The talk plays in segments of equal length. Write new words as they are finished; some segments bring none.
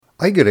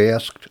I get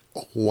asked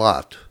a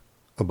lot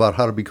about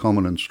how to become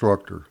an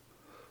instructor.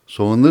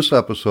 So in this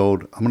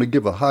episode, I'm going to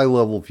give a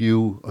high-level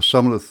view of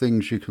some of the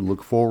things you can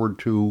look forward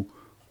to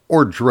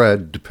or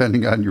dread,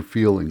 depending on your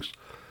feelings.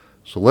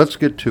 So let's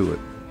get to it.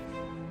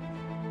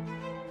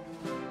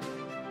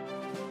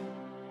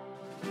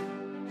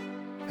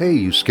 Hey,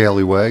 you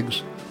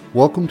scallywags.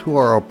 Welcome to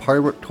our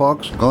Pirate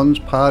Talks Guns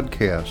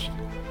podcast.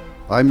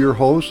 I'm your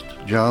host,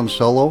 John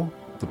Sello,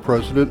 the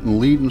president and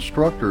lead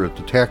instructor at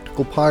the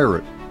Tactical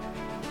Pirate.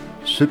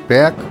 Sit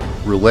back,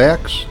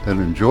 relax, and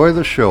enjoy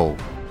the show.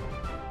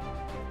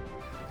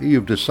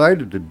 You've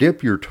decided to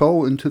dip your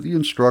toe into the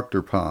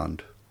instructor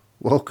pond.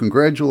 Well,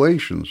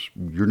 congratulations.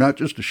 You're not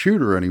just a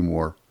shooter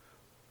anymore.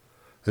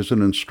 As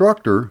an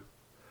instructor,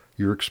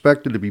 you're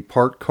expected to be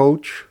part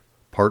coach,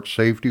 part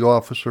safety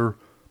officer,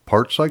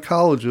 part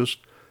psychologist,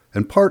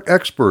 and part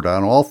expert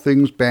on all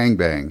things bang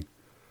bang.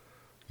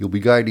 You'll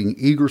be guiding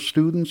eager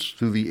students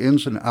through the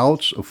ins and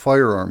outs of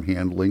firearm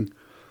handling,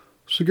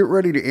 so get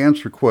ready to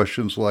answer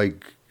questions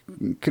like,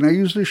 can I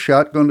use this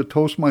shotgun to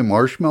toast my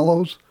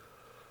marshmallows?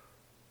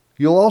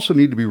 You'll also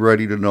need to be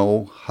ready to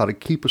know how to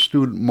keep a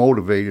student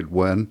motivated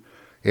when,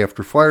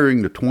 after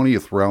firing the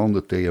 20th round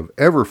that they have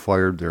ever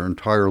fired their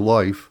entire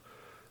life,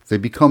 they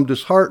become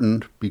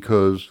disheartened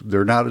because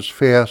they're not as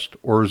fast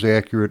or as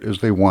accurate as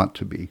they want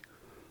to be.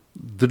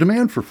 The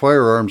demand for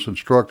firearms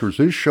instructors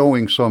is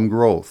showing some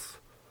growth,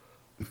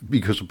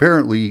 because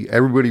apparently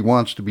everybody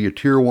wants to be a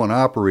Tier 1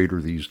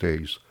 operator these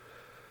days.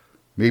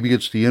 Maybe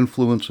it's the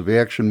influence of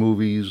action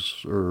movies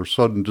or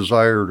sudden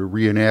desire to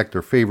reenact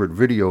their favorite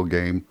video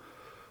game,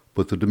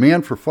 but the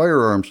demand for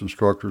firearms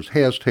instructors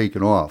has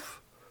taken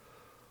off.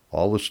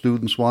 All the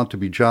students want to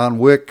be John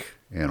Wick,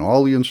 and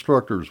all the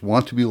instructors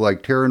want to be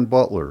like Taran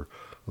Butler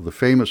of the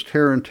famous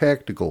Taran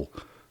Tactical,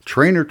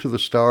 trainer to the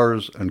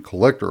stars and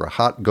collector of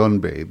hot gun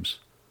babes.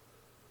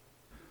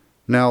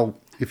 Now,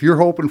 if you're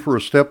hoping for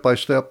a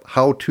step-by-step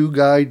how-to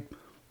guide,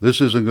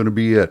 this isn't going to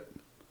be it.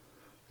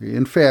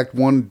 In fact,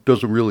 one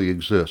doesn't really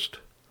exist.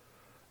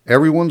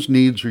 Everyone's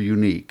needs are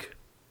unique.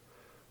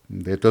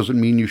 That doesn't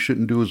mean you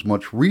shouldn't do as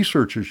much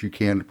research as you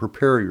can to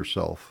prepare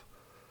yourself.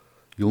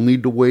 You'll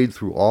need to wade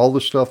through all the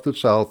stuff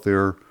that's out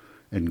there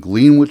and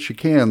glean what you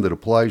can that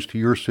applies to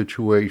your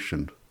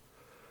situation.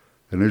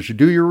 And as you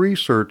do your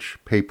research,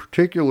 pay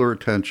particular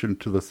attention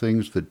to the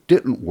things that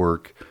didn't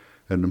work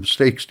and the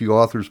mistakes the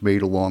authors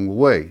made along the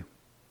way.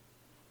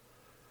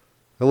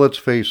 Now let's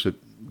face it,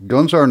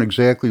 guns aren't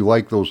exactly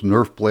like those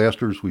Nerf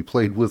blasters we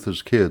played with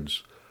as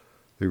kids.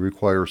 They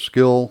require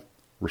skill,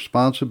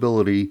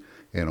 responsibility,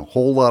 and a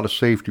whole lot of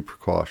safety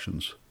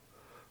precautions.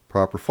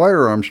 Proper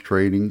firearms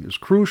training is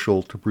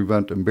crucial to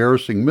prevent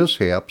embarrassing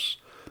mishaps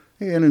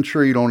and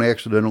ensure you don't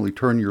accidentally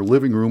turn your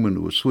living room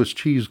into a Swiss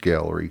cheese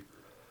gallery.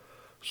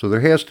 So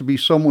there has to be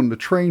someone to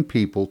train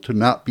people to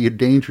not be a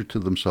danger to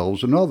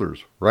themselves and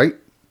others, right?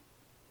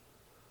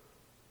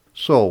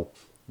 So,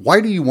 why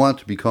do you want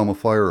to become a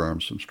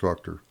firearms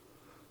instructor?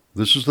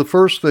 This is the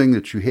first thing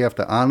that you have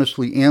to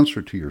honestly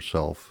answer to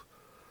yourself.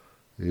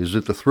 Is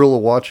it the thrill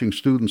of watching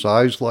students'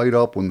 eyes light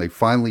up when they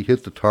finally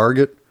hit the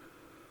target?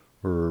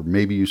 Or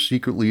maybe you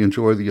secretly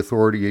enjoy the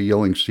authority of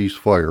yelling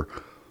ceasefire.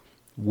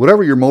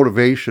 Whatever your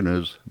motivation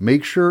is,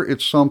 make sure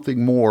it's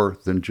something more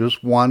than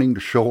just wanting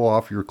to show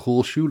off your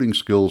cool shooting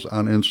skills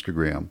on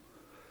Instagram.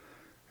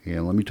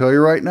 And let me tell you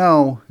right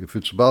now, if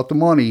it's about the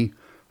money,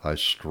 I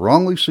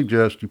strongly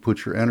suggest you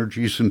put your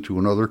energies into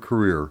another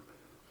career.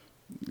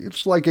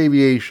 It's like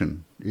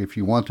aviation. If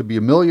you want to be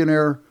a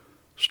millionaire,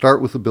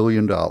 start with $1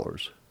 billion. Now,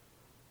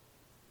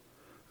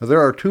 there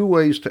are two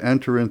ways to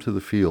enter into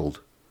the field.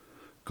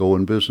 Go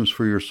in business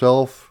for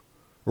yourself,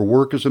 or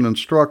work as an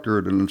instructor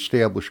at an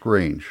established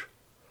range.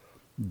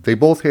 They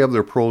both have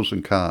their pros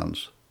and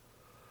cons.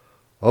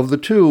 Of the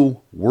two,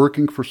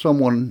 working for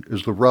someone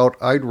is the route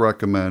I'd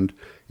recommend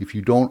if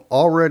you don't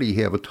already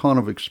have a ton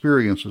of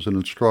experience as an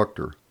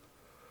instructor.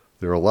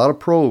 There are a lot of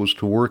pros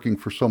to working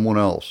for someone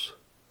else.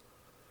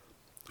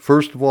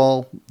 First of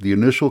all, the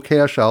initial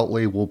cash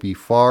outlay will be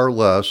far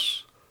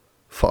less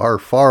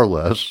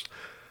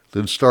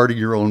than starting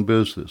your own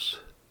business.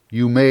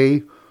 You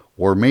may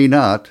or may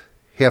not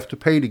have to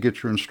pay to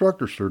get your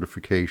instructor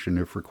certification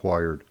if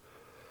required.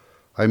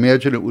 I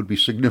imagine it would be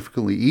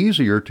significantly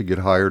easier to get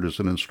hired as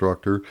an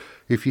instructor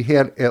if you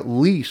had at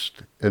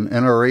least an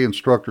NRA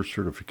instructor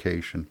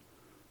certification.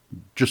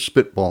 Just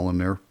spitballing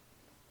there.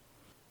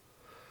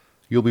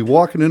 You'll be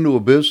walking into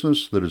a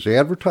business that is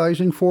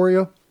advertising for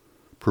you,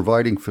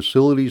 providing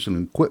facilities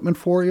and equipment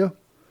for you,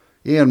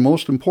 and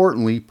most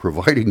importantly,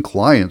 providing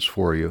clients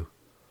for you.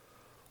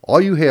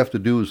 All you have to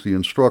do is the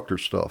instructor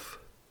stuff.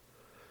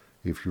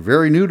 If you're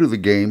very new to the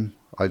game,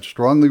 I'd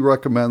strongly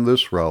recommend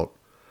this route,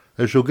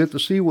 as you'll get to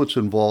see what's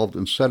involved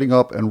in setting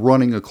up and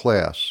running a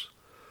class.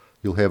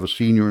 You'll have a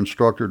senior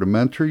instructor to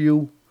mentor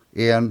you,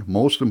 and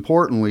most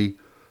importantly,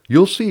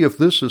 you'll see if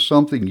this is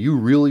something you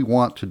really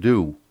want to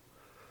do.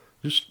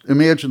 Just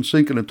imagine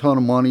sinking a ton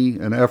of money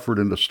and effort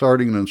into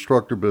starting an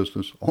instructor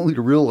business only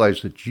to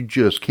realize that you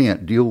just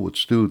can't deal with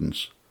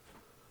students.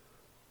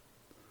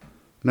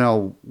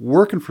 Now,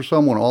 working for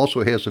someone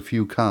also has a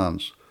few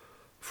cons.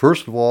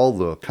 First of all,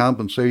 the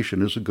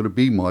compensation isn't going to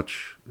be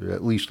much,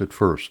 at least at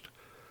first.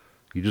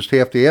 You just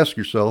have to ask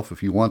yourself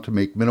if you want to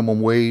make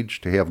minimum wage,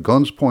 to have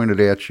guns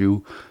pointed at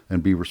you,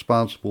 and be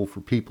responsible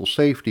for people's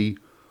safety,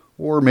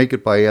 or make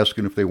it by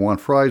asking if they want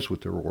fries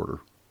with their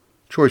order.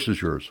 Choice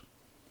is yours.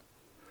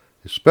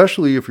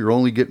 Especially if you're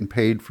only getting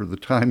paid for the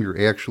time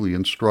you're actually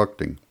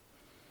instructing.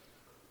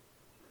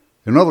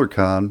 Another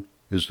con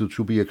is that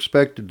you'll be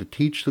expected to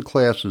teach the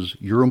classes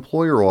your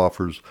employer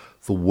offers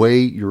the way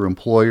your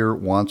employer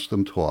wants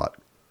them taught.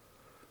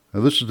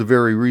 Now, this is the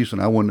very reason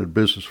I went into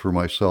business for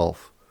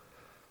myself.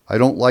 I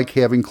don't like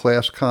having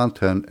class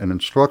content and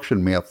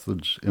instruction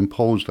methods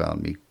imposed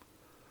on me.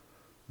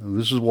 And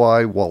this is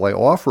why, while I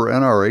offer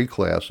NRA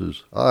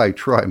classes, I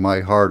try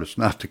my hardest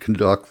not to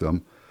conduct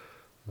them.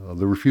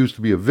 The Refuse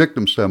to be a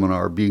Victim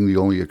seminar being the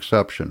only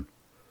exception.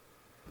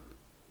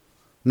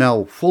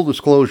 Now, full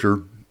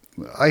disclosure,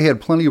 I had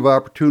plenty of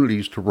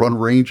opportunities to run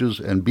ranges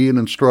and be an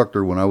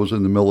instructor when I was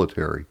in the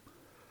military.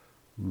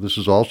 This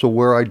is also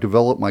where I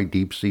developed my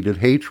deep-seated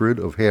hatred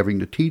of having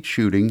to teach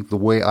shooting the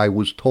way I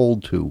was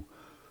told to.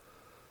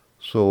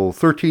 So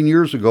 13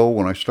 years ago,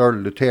 when I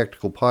started a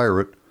tactical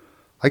pirate,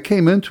 I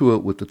came into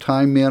it with the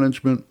time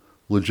management,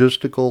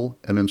 logistical,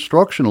 and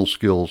instructional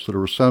skills that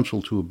are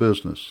essential to a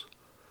business.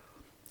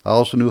 I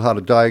also knew how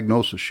to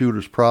diagnose a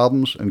shooter's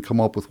problems and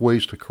come up with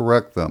ways to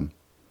correct them.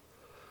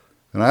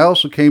 And I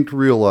also came to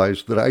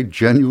realize that I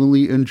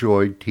genuinely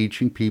enjoyed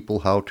teaching people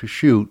how to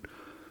shoot,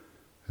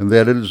 and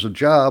that it is a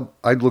job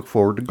I'd look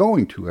forward to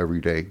going to every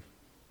day.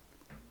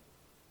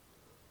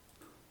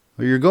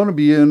 Now, you're going to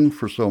be in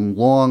for some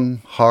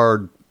long,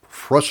 hard,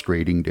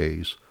 frustrating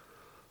days.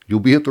 You'll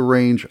be at the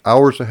range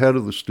hours ahead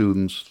of the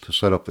students to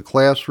set up the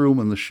classroom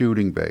and the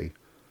shooting bay.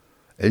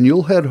 And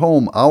you'll head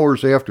home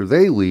hours after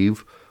they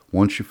leave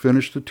once you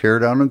finish the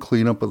teardown and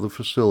cleanup of the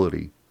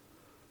facility.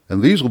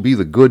 And these will be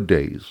the good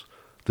days.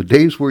 The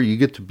days where you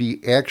get to be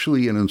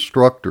actually an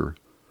instructor.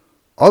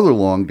 Other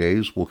long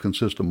days will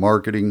consist of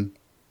marketing,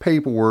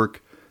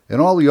 paperwork,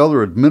 and all the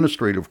other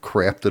administrative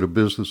crap that a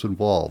business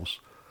involves.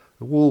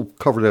 We'll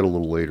cover that a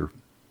little later.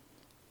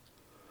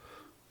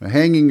 Now,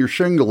 hanging your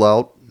shingle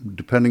out,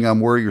 depending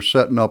on where you're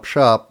setting up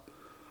shop,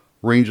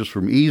 ranges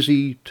from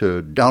easy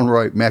to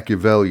downright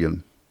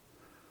Machiavellian.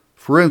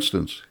 For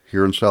instance,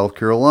 here in South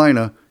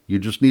Carolina, you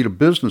just need a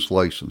business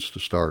license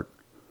to start.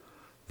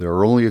 There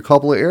are only a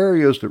couple of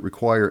areas that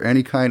require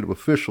any kind of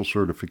official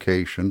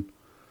certification,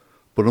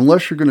 but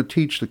unless you're going to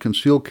teach the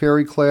concealed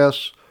carry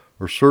class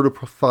or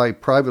certify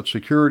private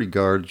security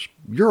guards,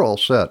 you're all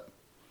set.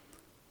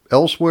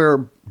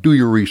 Elsewhere, do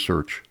your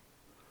research.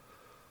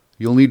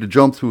 You'll need to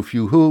jump through a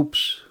few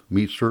hoops,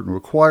 meet certain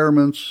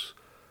requirements,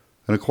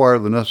 and acquire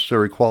the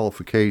necessary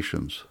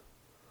qualifications.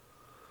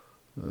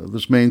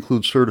 This may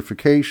include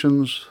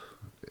certifications,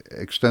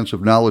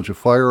 extensive knowledge of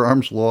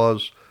firearms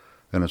laws,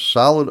 and a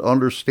solid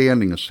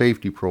understanding of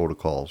safety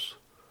protocols.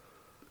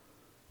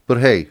 But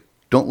hey,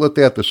 don't let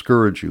that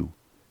discourage you.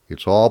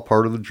 It's all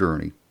part of the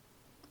journey.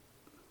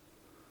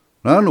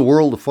 Now, in the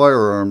world of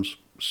firearms,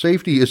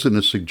 safety isn't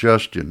a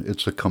suggestion,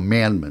 it's a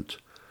commandment.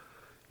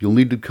 You'll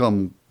need to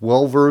become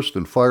well-versed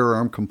in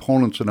firearm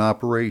components and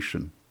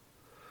operation.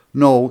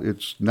 No,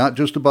 it's not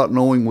just about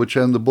knowing which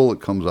end the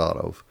bullet comes out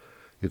of.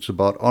 It's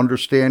about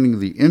understanding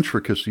the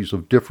intricacies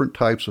of different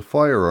types of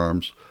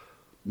firearms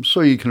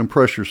so you can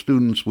impress your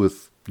students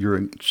with your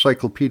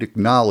encyclopedic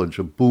knowledge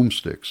of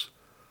boomsticks.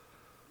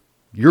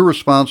 You're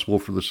responsible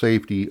for the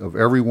safety of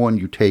everyone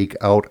you take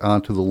out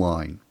onto the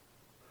line.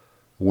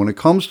 When it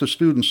comes to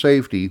student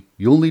safety,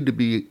 you'll need to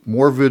be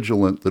more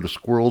vigilant than a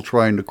squirrel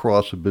trying to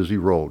cross a busy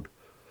road.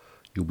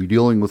 You'll be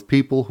dealing with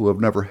people who have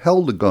never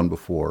held a gun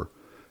before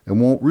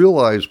and won't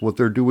realize what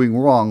they're doing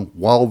wrong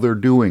while they're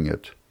doing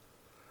it.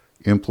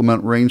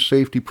 Implement range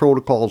safety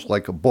protocols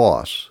like a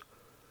boss.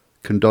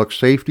 Conduct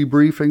safety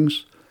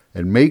briefings,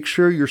 and make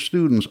sure your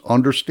students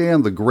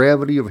understand the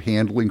gravity of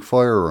handling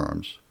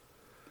firearms.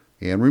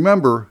 And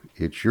remember,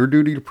 it's your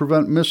duty to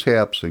prevent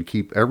mishaps and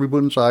keep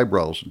everyone's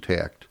eyebrows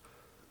intact.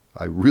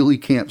 I really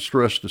can't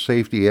stress the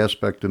safety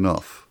aspect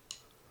enough.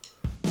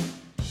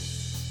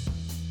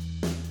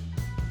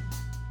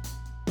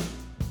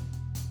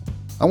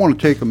 I want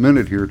to take a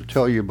minute here to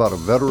tell you about a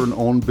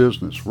veteran-owned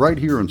business right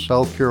here in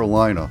South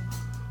Carolina.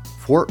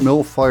 Fort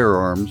Mill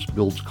Firearms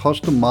builds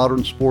custom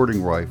modern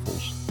sporting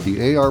rifles,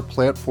 the AR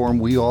platform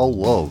we all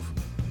love.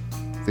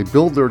 They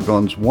build their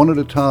guns one at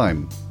a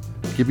time,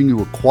 giving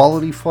you a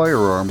quality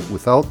firearm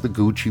without the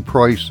Gucci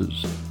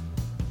prices.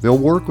 They'll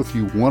work with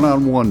you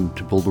one-on-one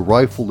to build a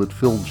rifle that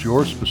fills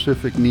your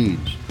specific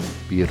needs,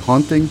 be it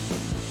hunting,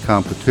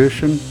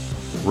 competition,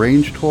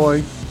 range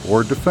toy,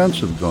 or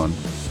defensive gun.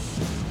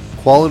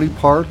 Quality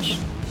parts,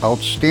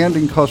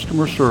 outstanding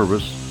customer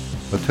service,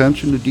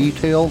 attention to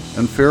detail,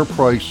 and fair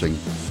pricing.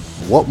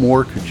 What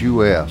more could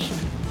you ask?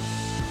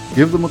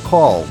 Give them a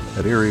call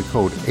at area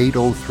code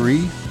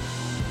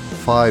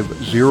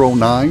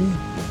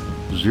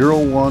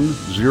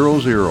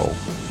 803-509-0100.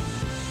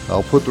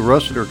 I'll put the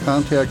rest of their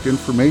contact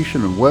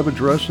information and web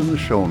address in the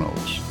show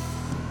notes.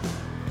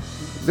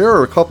 There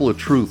are a couple of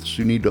truths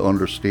you need to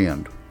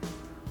understand.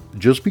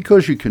 Just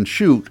because you can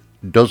shoot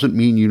doesn't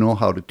mean you know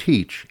how to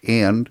teach,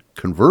 and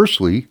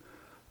conversely,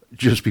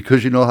 just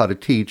because you know how to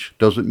teach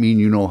doesn't mean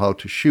you know how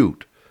to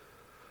shoot.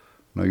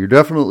 Now, you're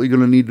definitely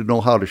going to need to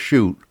know how to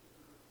shoot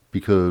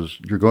because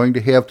you're going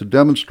to have to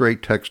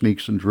demonstrate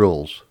techniques and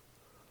drills.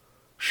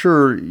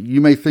 Sure,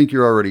 you may think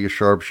you're already a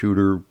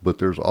sharpshooter, but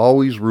there's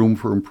always room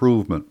for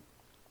improvement.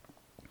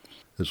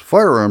 As a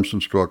firearms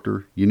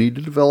instructor, you need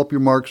to develop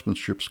your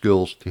marksmanship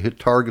skills to hit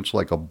targets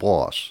like a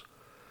boss.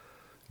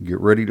 Get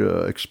ready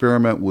to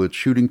experiment with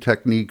shooting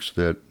techniques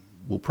that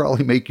will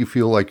probably make you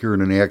feel like you're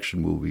in an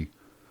action movie.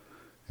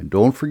 And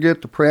don't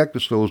forget to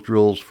practice those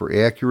drills for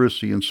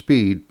accuracy and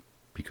speed,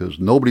 because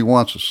nobody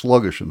wants a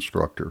sluggish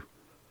instructor.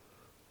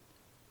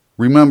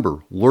 Remember,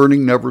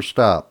 learning never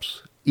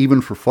stops,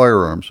 even for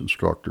firearms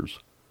instructors.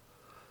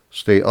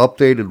 Stay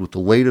updated with the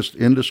latest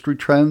industry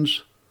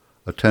trends,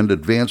 attend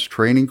advanced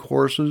training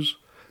courses,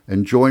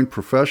 and join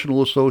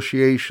professional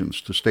associations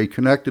to stay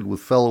connected with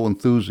fellow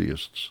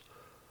enthusiasts.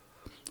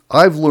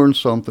 I've learned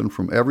something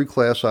from every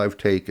class I've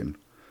taken,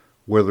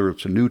 whether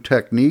it's a new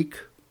technique,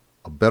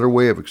 a better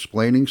way of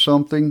explaining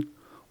something,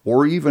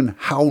 or even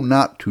how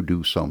not to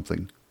do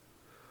something.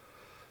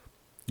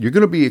 You're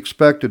going to be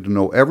expected to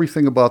know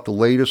everything about the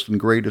latest and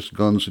greatest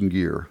guns and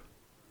gear.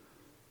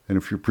 And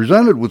if you're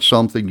presented with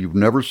something you've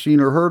never seen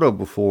or heard of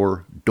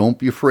before, don't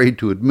be afraid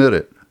to admit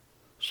it.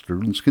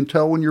 Students can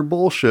tell when you're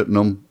bullshitting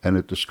them, and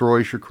it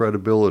destroys your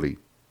credibility.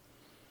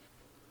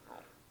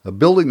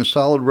 Building a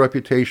solid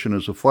reputation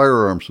as a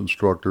firearms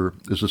instructor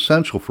is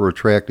essential for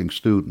attracting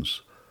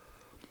students.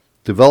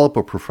 Develop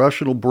a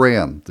professional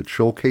brand that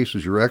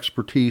showcases your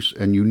expertise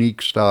and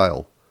unique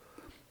style.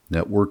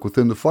 Network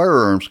within the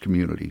firearms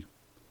community.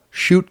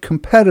 Shoot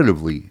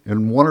competitively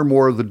in one or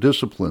more of the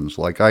disciplines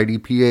like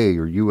IDPA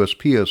or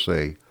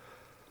USPSA.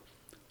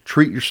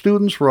 Treat your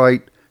students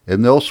right,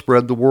 and they'll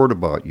spread the word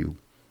about you.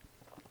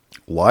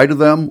 Lie to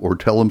them or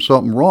tell them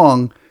something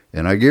wrong,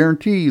 and I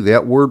guarantee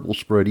that word will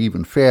spread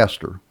even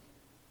faster.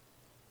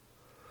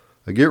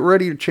 Now get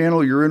ready to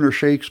channel your inner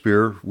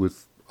Shakespeare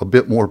with a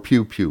bit more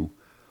pew-pew.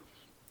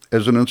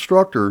 As an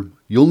instructor,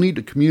 you'll need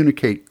to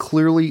communicate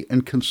clearly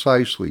and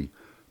concisely,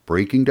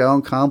 breaking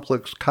down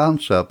complex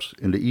concepts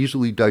into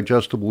easily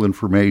digestible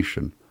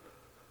information.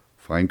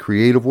 Find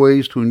creative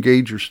ways to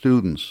engage your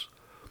students,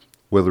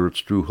 whether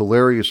it's through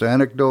hilarious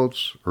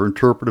anecdotes or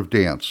interpretive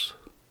dance.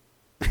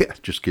 Yeah,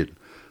 just kidding.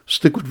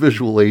 Stick with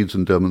visual aids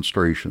and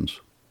demonstrations.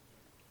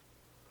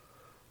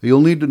 You'll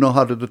need to know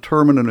how to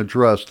determine and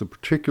address the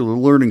particular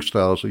learning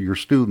styles of your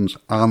students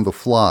on the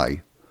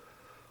fly.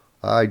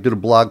 I did a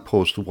blog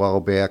post a while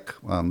back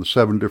on the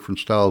 7 different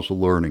styles of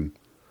learning.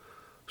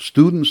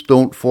 Students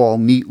don't fall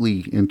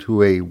neatly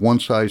into a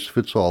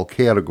one-size-fits-all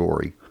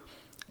category.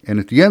 And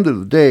at the end of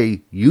the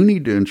day, you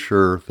need to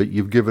ensure that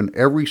you've given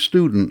every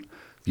student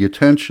the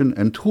attention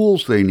and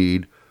tools they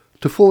need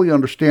to fully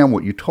understand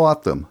what you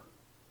taught them.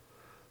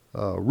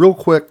 Real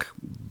quick,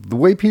 the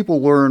way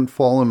people learn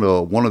fall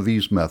into one of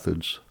these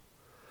methods.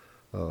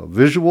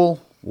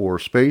 Visual or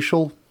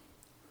spatial.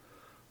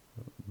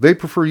 They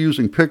prefer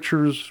using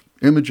pictures,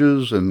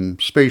 images,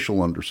 and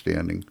spatial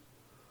understanding.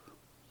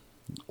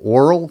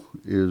 Oral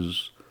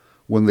is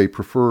when they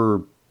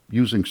prefer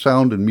using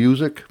sound and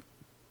music.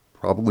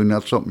 Probably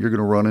not something you're going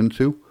to run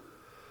into.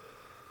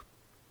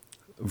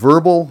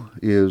 Verbal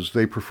is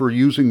they prefer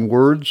using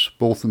words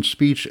both in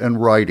speech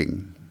and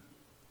writing.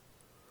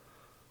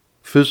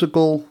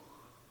 Physical,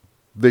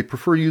 they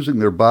prefer using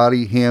their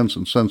body, hands,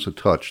 and sense of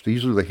touch.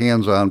 These are the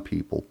hands-on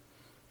people.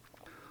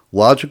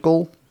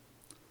 Logical,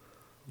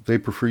 they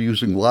prefer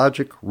using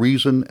logic,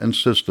 reason, and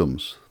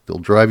systems. They'll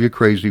drive you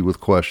crazy with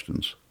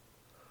questions.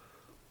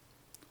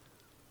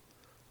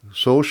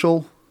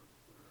 Social,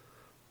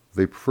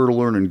 they prefer to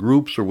learn in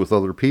groups or with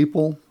other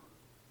people.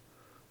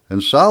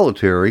 And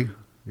solitary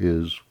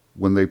is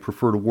when they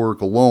prefer to work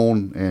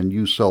alone and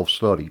use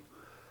self-study.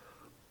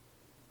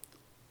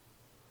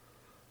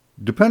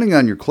 Depending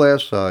on your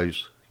class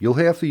size, you'll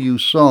have to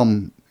use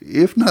some,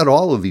 if not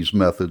all of these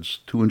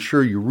methods to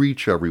ensure you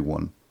reach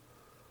everyone.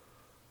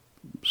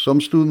 Some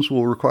students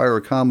will require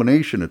a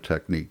combination of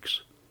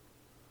techniques.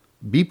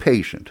 Be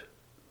patient.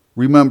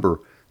 Remember,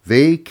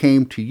 they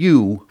came to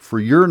you for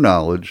your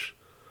knowledge,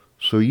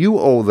 so you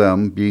owe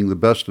them being the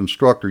best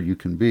instructor you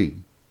can be.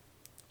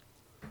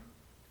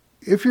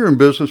 If you're in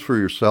business for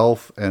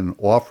yourself and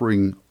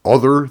offering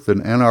other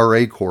than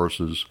NRA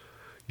courses,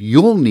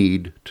 you'll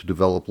need to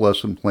develop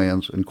lesson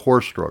plans and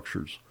course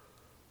structures.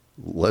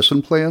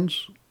 Lesson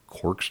plans?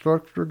 Course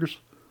structures?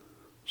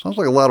 Sounds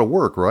like a lot of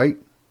work, right?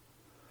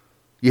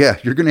 Yeah,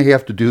 you're going to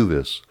have to do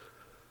this.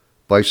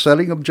 By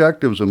setting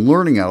objectives and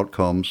learning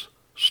outcomes,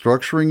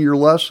 structuring your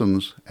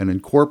lessons, and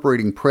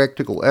incorporating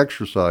practical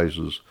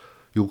exercises,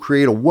 you'll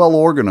create a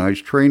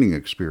well-organized training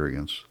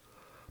experience.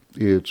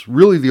 It's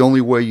really the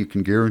only way you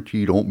can guarantee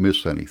you don't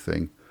miss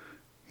anything,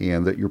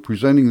 and that you're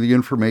presenting the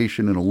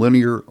information in a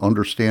linear,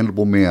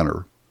 understandable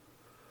manner.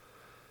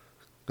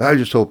 I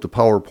just hope the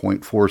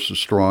PowerPoint force is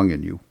strong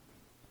in you.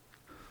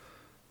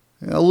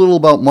 A little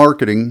about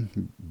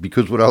marketing,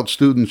 because without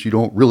students you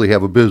don't really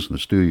have a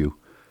business, do you?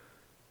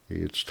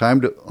 It's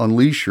time to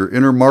unleash your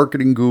inner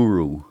marketing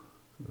guru.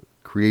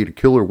 Create a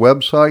killer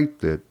website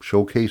that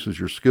showcases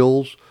your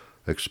skills,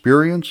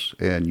 experience,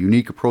 and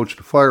unique approach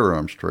to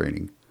firearms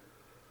training.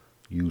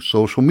 Use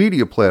social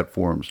media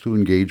platforms to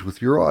engage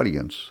with your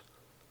audience.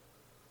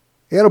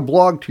 Add a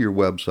blog to your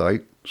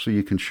website so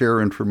you can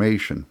share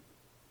information.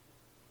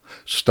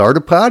 Start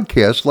a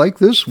podcast like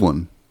this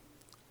one.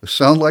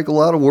 Sound like a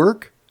lot of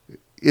work?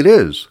 It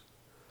is.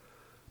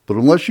 But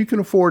unless you can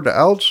afford to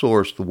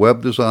outsource the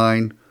web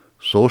design,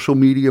 social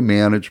media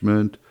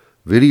management,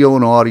 video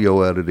and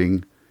audio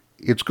editing,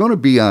 it's going to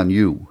be on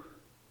you.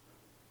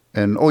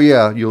 And oh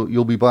yeah,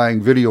 you'll be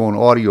buying video and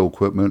audio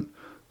equipment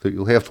that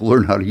you'll have to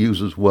learn how to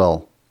use as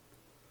well.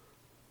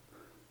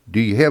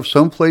 Do you have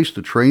some place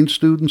to train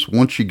students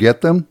once you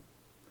get them?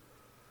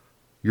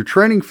 Your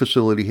training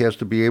facility has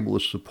to be able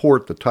to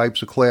support the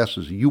types of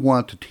classes you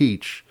want to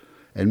teach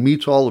and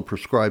meets all the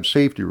prescribed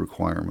safety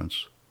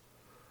requirements.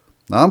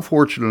 Now, I'm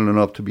fortunate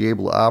enough to be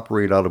able to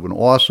operate out of an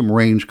awesome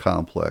range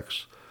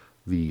complex,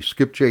 the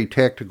Skip-J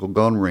Tactical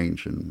Gun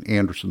Range in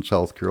Anderson,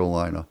 South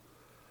Carolina.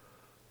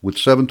 With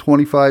 7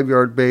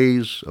 25-yard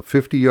bays, a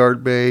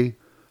 50-yard bay,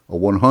 a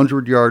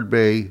 100-yard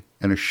bay,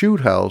 and a shoot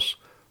house,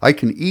 I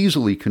can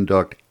easily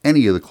conduct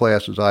any of the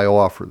classes I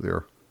offer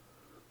there.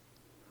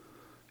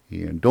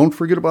 And don't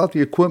forget about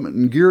the equipment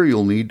and gear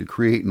you'll need to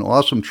create an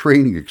awesome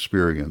training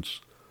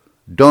experience.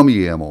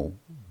 Dummy ammo,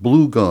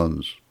 blue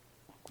guns,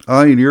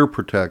 eye and ear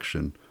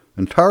protection,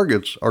 and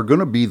targets are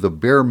going to be the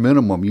bare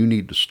minimum you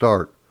need to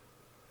start.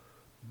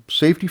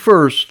 Safety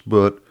first,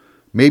 but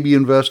maybe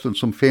invest in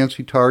some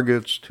fancy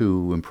targets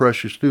to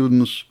impress your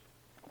students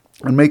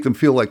and make them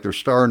feel like they're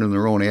starring in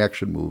their own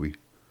action movie.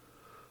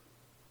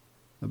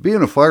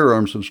 Being a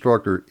firearms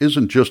instructor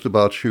isn't just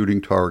about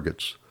shooting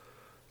targets.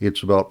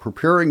 It's about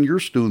preparing your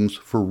students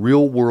for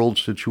real-world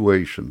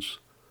situations.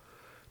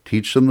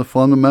 Teach them the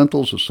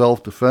fundamentals of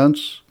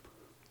self-defense,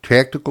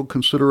 tactical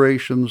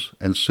considerations,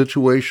 and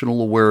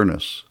situational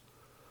awareness.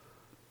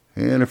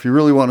 And if you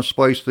really want to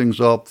spice things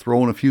up,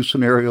 throw in a few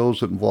scenarios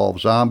that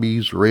involve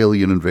zombies or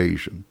alien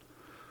invasion.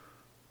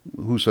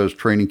 Who says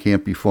training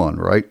can't be fun,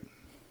 right?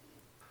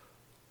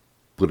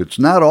 But it's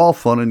not all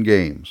fun and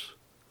games.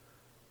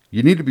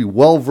 You need to be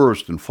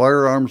well-versed in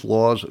firearms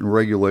laws and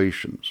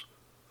regulations.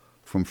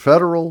 From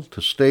federal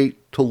to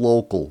state to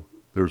local,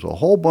 there's a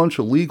whole bunch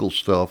of legal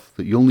stuff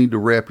that you'll need to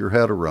wrap your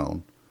head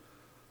around.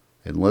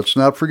 And let's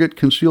not forget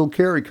concealed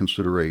carry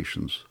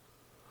considerations.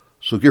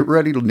 So get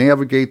ready to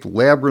navigate the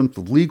labyrinth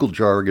of legal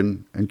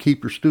jargon and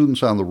keep your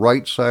students on the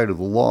right side of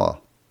the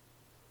law.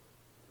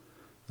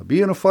 Now,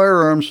 being a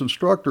firearms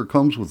instructor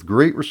comes with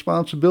great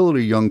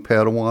responsibility, young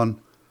Padawan.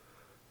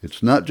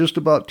 It's not just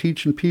about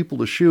teaching people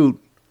to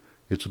shoot.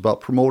 It's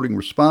about promoting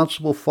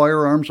responsible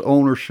firearms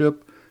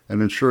ownership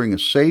and ensuring a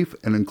safe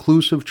and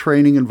inclusive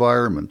training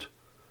environment.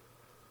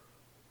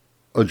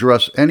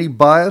 Address any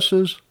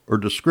biases or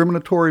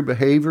discriminatory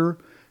behavior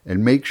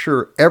and make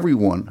sure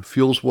everyone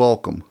feels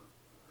welcome.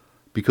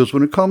 Because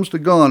when it comes to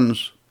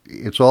guns,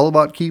 it's all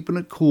about keeping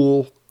it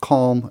cool,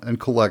 calm, and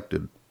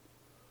collected.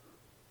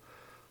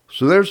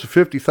 So there's a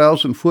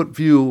 50,000-foot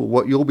view of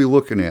what you'll be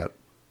looking at.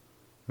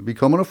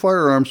 Becoming a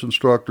firearms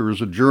instructor is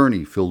a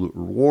journey filled with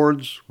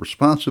rewards,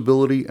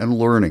 responsibility, and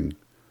learning.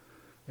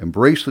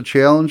 Embrace the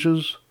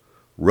challenges,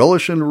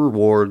 relish in the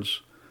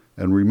rewards,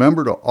 and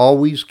remember to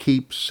always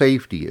keep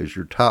safety as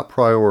your top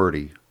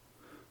priority.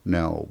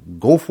 Now,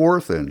 go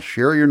forth and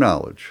share your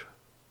knowledge.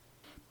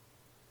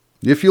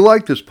 If you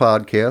like this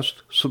podcast,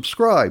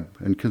 subscribe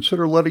and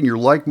consider letting your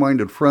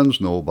like-minded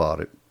friends know about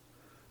it.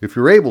 If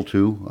you're able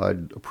to,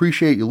 I'd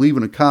appreciate you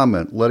leaving a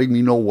comment letting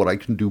me know what I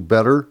can do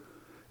better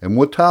and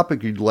what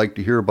topic you'd like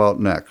to hear about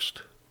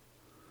next.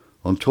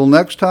 Until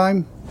next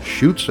time,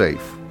 shoot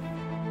safe.